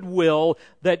glorious goodwill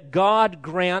that God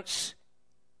grants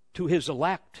to his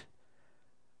elect.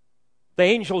 The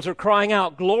angels are crying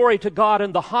out, Glory to God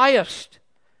in the highest.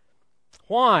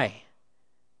 Why?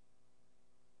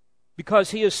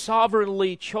 Because he has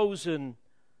sovereignly chosen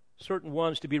certain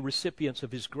ones to be recipients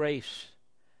of his grace.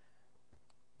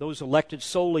 Those elected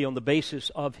solely on the basis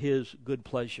of his good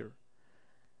pleasure.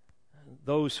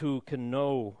 Those who can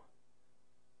know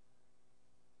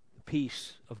the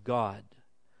peace of God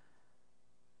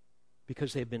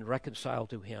because they have been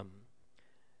reconciled to him,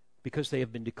 because they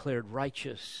have been declared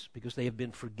righteous, because they have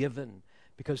been forgiven,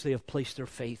 because they have placed their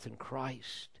faith in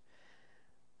Christ.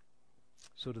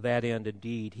 So to that end,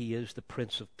 indeed, he is the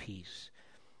Prince of Peace.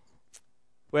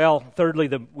 Well, thirdly,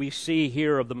 we see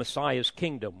here of the Messiah's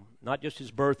kingdom, not just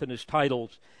his birth and his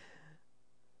titles,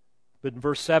 but in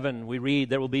verse 7 we read,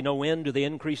 There will be no end to the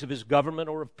increase of his government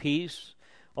or of peace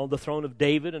on the throne of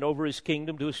David and over his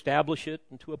kingdom, to establish it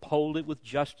and to uphold it with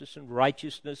justice and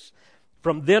righteousness.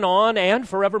 From then on and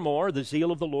forevermore, the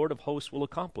zeal of the Lord of hosts will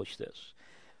accomplish this.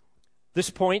 This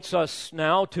points us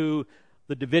now to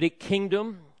the Davidic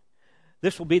kingdom.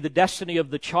 This will be the destiny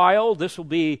of the child. This will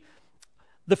be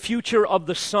the future of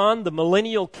the Son, the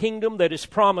millennial kingdom that is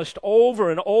promised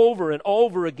over and over and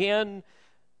over again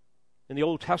in the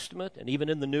Old Testament and even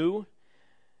in the New.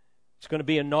 It's going to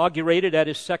be inaugurated at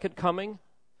His second coming.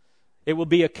 It will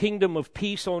be a kingdom of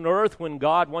peace on earth when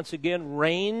God once again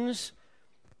reigns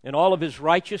in all of His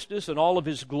righteousness and all of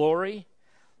His glory.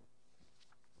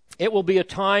 It will be a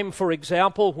time, for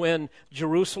example, when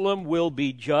Jerusalem will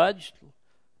be judged,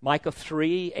 Micah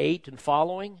 3, 8 and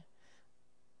following.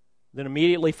 Then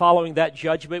immediately following that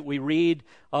judgment, we read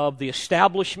of the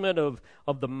establishment of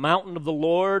the mountain of the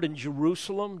Lord in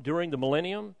Jerusalem during the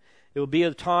millennium. It will be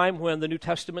a time when the New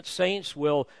Testament saints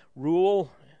will rule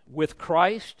with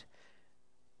Christ,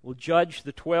 will judge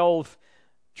the 12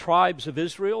 tribes of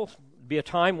Israel. It will be a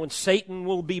time when Satan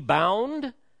will be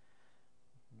bound.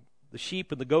 The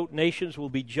sheep and the goat nations will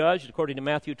be judged, according to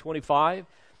Matthew 25. It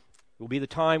will be the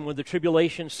time when the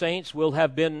tribulation saints will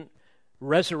have been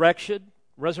resurrected.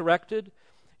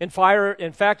 In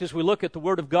fact, as we look at the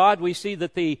Word of God, we see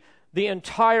that the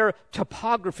entire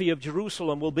topography of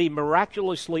Jerusalem will be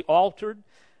miraculously altered.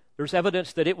 There's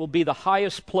evidence that it will be the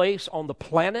highest place on the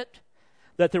planet,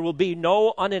 that there will be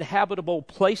no uninhabitable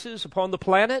places upon the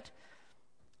planet,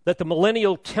 that the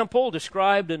millennial temple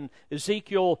described in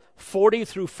Ezekiel 40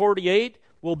 through 48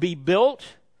 will be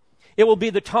built. It will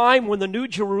be the time when the New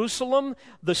Jerusalem,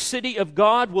 the city of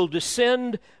God, will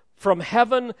descend from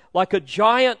heaven like a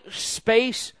giant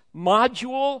space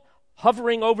module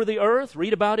hovering over the earth.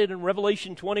 Read about it in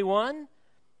Revelation 21.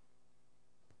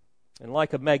 And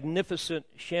like a magnificent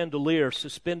chandelier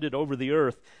suspended over the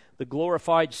earth, the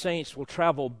glorified saints will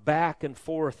travel back and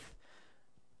forth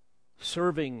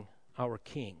serving our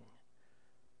King.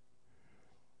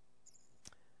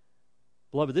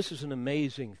 Beloved, this is an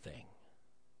amazing thing.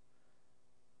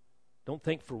 Don't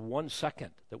think for 1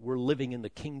 second that we're living in the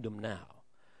kingdom now,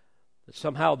 that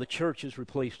somehow the church has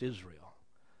replaced Israel.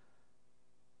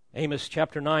 Amos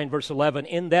chapter 9, verse 11,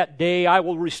 "In that day I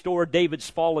will restore David's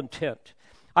fallen tent.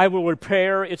 I will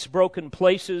repair its broken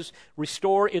places,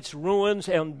 restore its ruins,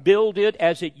 and build it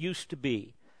as it used to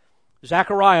be."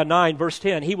 Zechariah 9, verse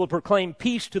 10, "He will proclaim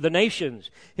peace to the nations.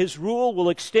 His rule will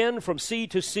extend from sea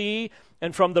to sea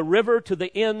and from the river to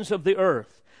the ends of the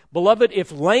earth." Beloved,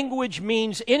 if language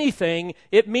means anything,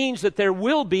 it means that there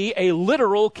will be a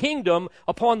literal kingdom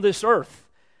upon this earth.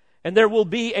 And there will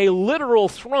be a literal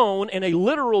throne in a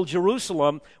literal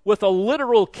Jerusalem with a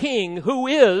literal king who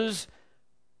is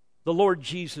the Lord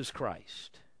Jesus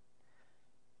Christ.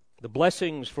 The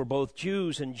blessings for both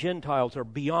Jews and Gentiles are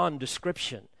beyond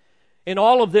description. And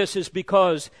all of this is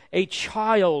because a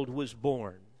child was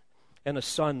born and a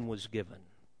son was given.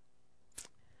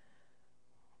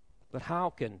 But how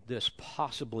can this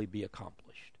possibly be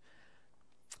accomplished?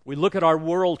 We look at our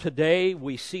world today,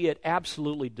 we see it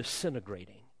absolutely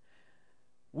disintegrating.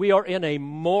 We are in a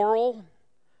moral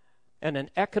and an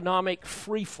economic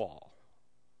freefall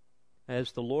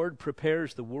as the Lord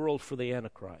prepares the world for the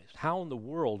Antichrist. How in the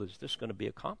world is this going to be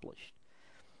accomplished?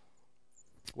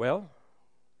 Well,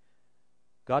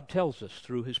 God tells us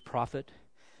through His prophet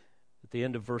at the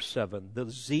end of verse 7, "The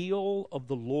zeal of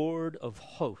the Lord of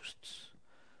hosts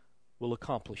will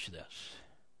accomplish this."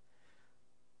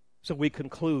 So we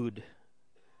conclude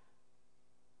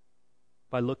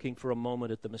by looking for a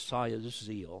moment at the Messiah's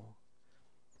zeal.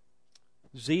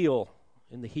 Zeal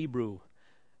in the Hebrew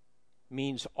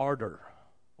means ardor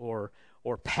or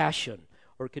passion,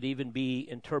 or it could even be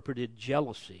interpreted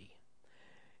jealousy.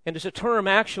 And it's a term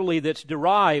actually that's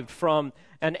derived from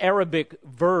an Arabic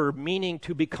verb meaning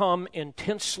to become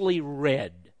intensely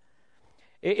red.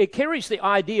 It carries the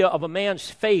idea of a man's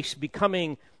face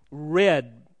becoming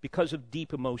red because of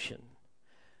deep emotion.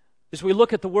 As we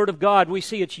look at the Word of God, we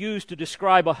see it's used to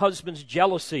describe a husband's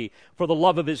jealousy for the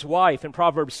love of his wife in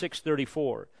Proverbs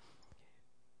 6:34.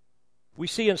 We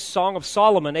see in Song of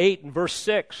Solomon 8 and verse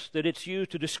 6 that it's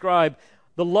used to describe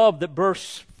the love that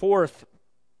bursts forth,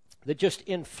 that just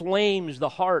inflames the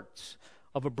hearts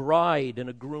of a bride and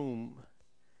a groom.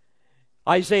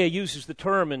 Isaiah uses the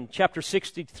term in chapter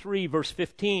 63, verse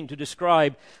 15, to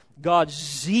describe God's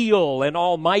zeal and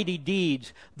almighty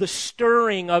deeds, the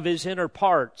stirring of His inner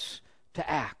parts to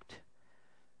act.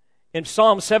 In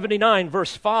Psalm 79,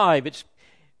 verse 5,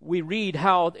 we read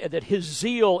how that His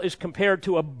zeal is compared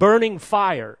to a burning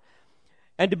fire.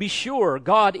 And to be sure,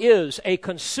 God is a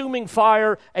consuming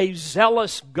fire, a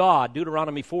zealous God,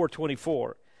 Deuteronomy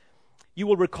 4:24. You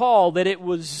will recall that it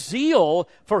was zeal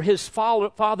for His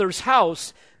Father's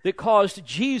house that caused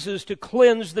Jesus to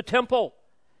cleanse the temple.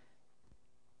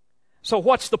 So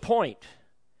what's the point?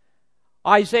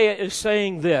 Isaiah is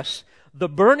saying this: the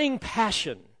burning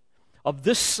passion of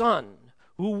this Son,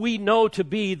 who we know to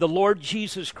be the Lord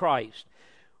Jesus Christ,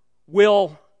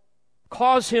 will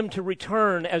cause Him to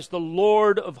return as the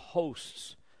Lord of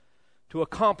hosts to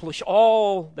accomplish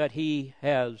all that He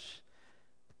has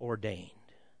ordained.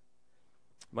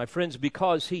 My friends,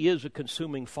 because He is a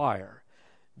consuming fire,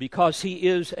 because He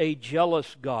is a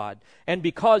jealous God, and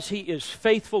because He is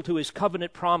faithful to His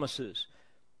covenant promises,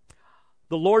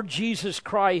 the Lord Jesus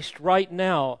Christ right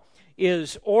now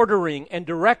is ordering and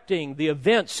directing the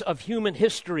events of human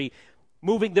history,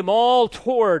 moving them all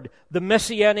toward the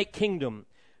Messianic kingdom,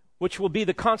 which will be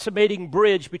the consummating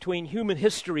bridge between human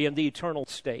history and the eternal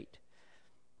state.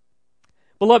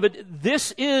 Beloved,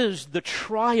 this is the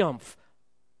triumph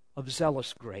of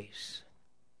zealous grace.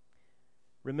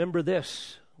 Remember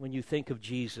this when you think of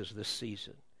Jesus this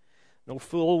season. Know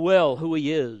full well who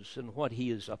He is and what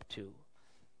He is up to.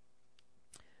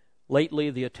 Lately,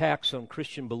 the attacks on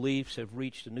Christian beliefs have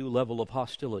reached a new level of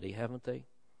hostility, haven't they?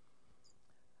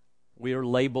 We are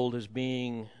labeled as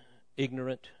being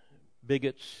ignorant,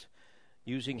 bigots,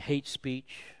 using hate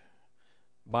speech,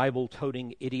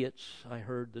 Bible-toting idiots, I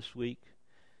heard this week.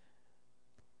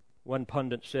 One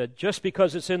pundit said, just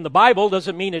because it's in the Bible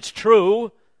doesn't mean it's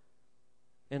true.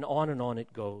 And on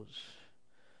it goes.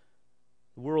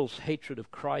 The world's hatred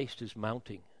of Christ is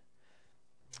mounting.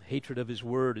 Hatred of His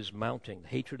Word is mounting.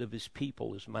 Hatred of His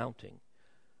people is mounting.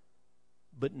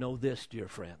 But know this, dear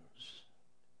friends,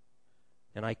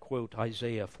 and I quote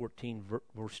Isaiah 14,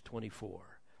 verse 24.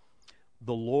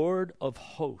 The Lord of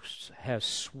hosts has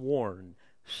sworn,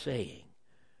 saying,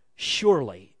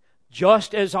 surely,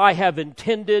 just as I have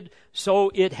intended,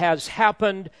 so it has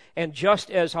happened, and just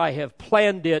as I have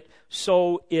planned it,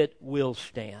 so it will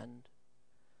stand.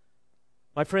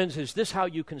 My friends, is this how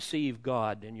you conceive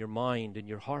God in your mind, in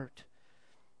your heart?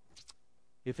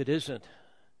 If it isn't,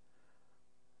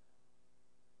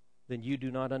 then you do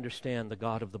not understand the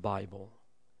God of the Bible.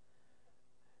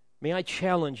 May I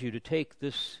challenge you to take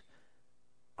this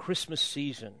Christmas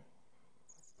season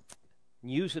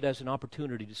and use it as an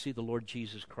opportunity to see the Lord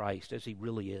Jesus Christ as He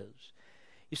really is.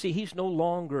 You see, He's no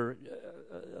longer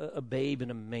a babe in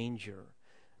a manger,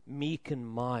 meek and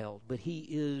mild, but He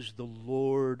is the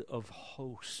Lord of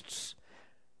hosts.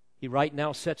 He right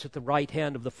now sits at the right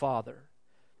hand of the Father.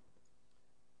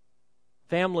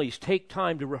 Families, take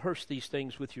time to rehearse these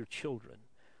things with your children.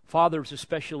 Fathers,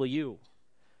 especially you.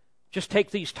 Just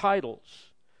take these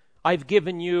titles. I've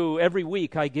given you, every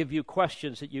week I give you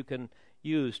questions that you can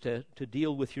use to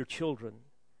deal with your children.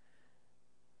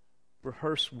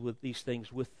 Rehearse with these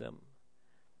things with them.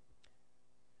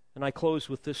 And I close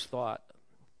with this thought.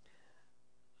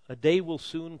 A day will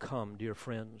soon come, dear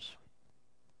friends,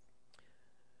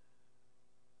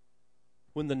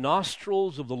 when the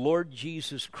nostrils of the Lord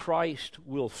Jesus Christ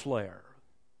will flare,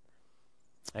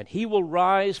 and He will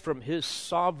rise from His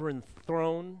sovereign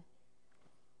throne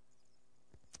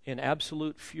in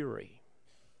absolute fury.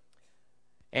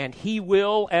 And He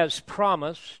will, as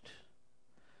promised,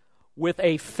 with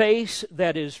a face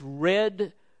that is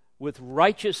red with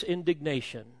righteous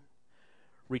indignation,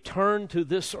 return to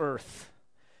this earth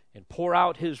and pour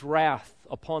out His wrath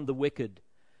upon the wicked.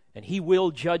 And He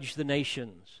will judge the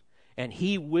nations, and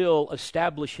He will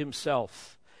establish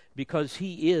Himself, because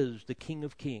He is the King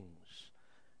of kings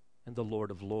and the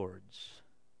Lord of lords.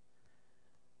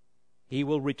 He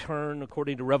will return,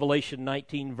 according to Revelation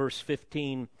 19, verse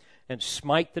 15, and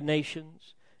smite the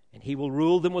nations, and He will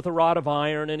rule them with a rod of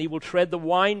iron, and He will tread the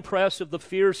winepress of the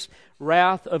fierce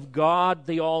wrath of God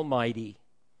the Almighty.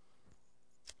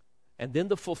 And then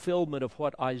the fulfillment of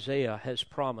what Isaiah has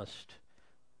promised,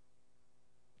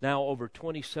 now over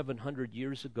 2,700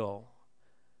 years ago,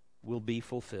 will be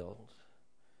fulfilled.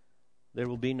 There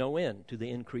will be no end to the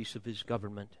increase of His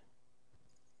government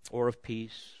or of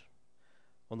peace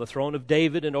on the throne of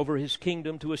David and over His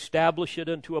kingdom, to establish it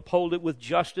and to uphold it with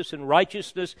justice and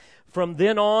righteousness from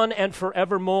then on and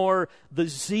forevermore. The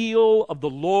zeal of the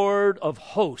Lord of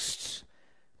hosts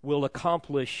will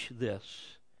accomplish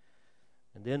this.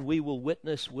 And then we will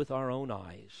witness with our own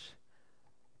eyes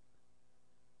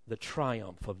the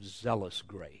triumph of zealous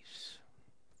grace.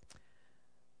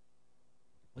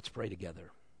 Let's pray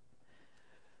together.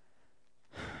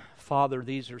 Father,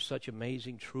 these are such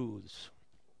amazing truths.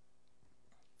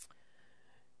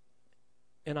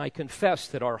 And I confess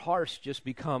that our hearts just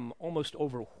become almost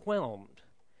overwhelmed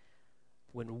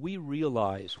when we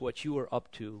realize what You are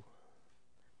up to,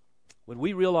 when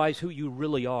we realize who You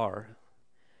really are,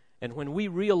 and when we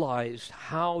realize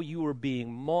how You are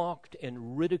being mocked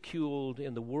and ridiculed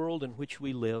in the world in which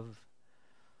we live,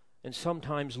 and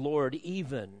sometimes, Lord,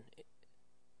 even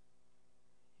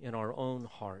in our own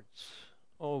hearts.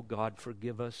 Oh, God,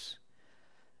 forgive us.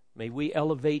 May we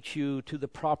elevate You to the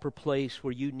proper place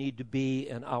where You need to be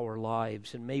in our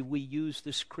lives. And may we use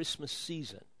this Christmas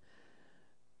season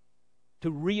to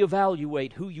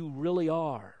reevaluate who You really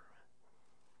are.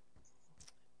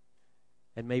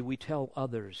 And may we tell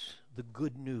others the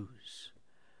good news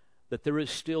that there is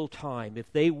still time.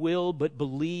 If they will but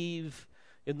believe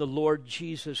in the Lord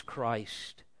Jesus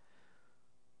Christ,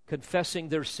 confessing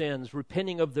their sins,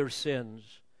 repenting of their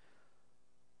sins,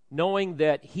 knowing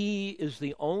that He is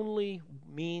the only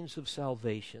means of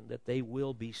salvation, that they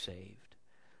will be saved.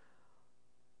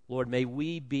 Lord, may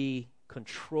we be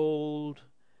controlled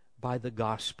by the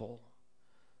gospel,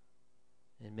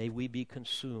 and may we be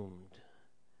consumed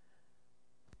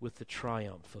with the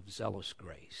triumph of zealous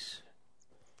grace.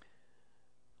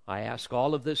 I ask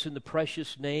all of this in the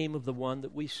precious name of the one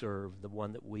that we serve, the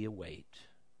one that we await,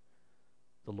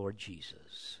 the Lord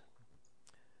Jesus.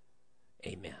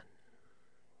 Amen.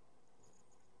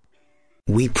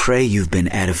 We pray you've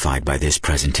been edified by this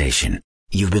presentation.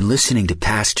 You've been listening to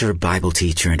pastor, Bible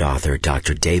teacher, and author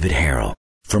Dr. David Harrell.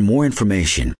 For more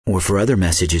information or for other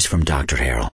messages from Dr.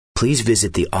 Harrell, please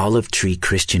visit the Olive Tree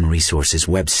Christian Resources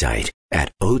website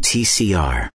at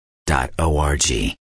otcr.org.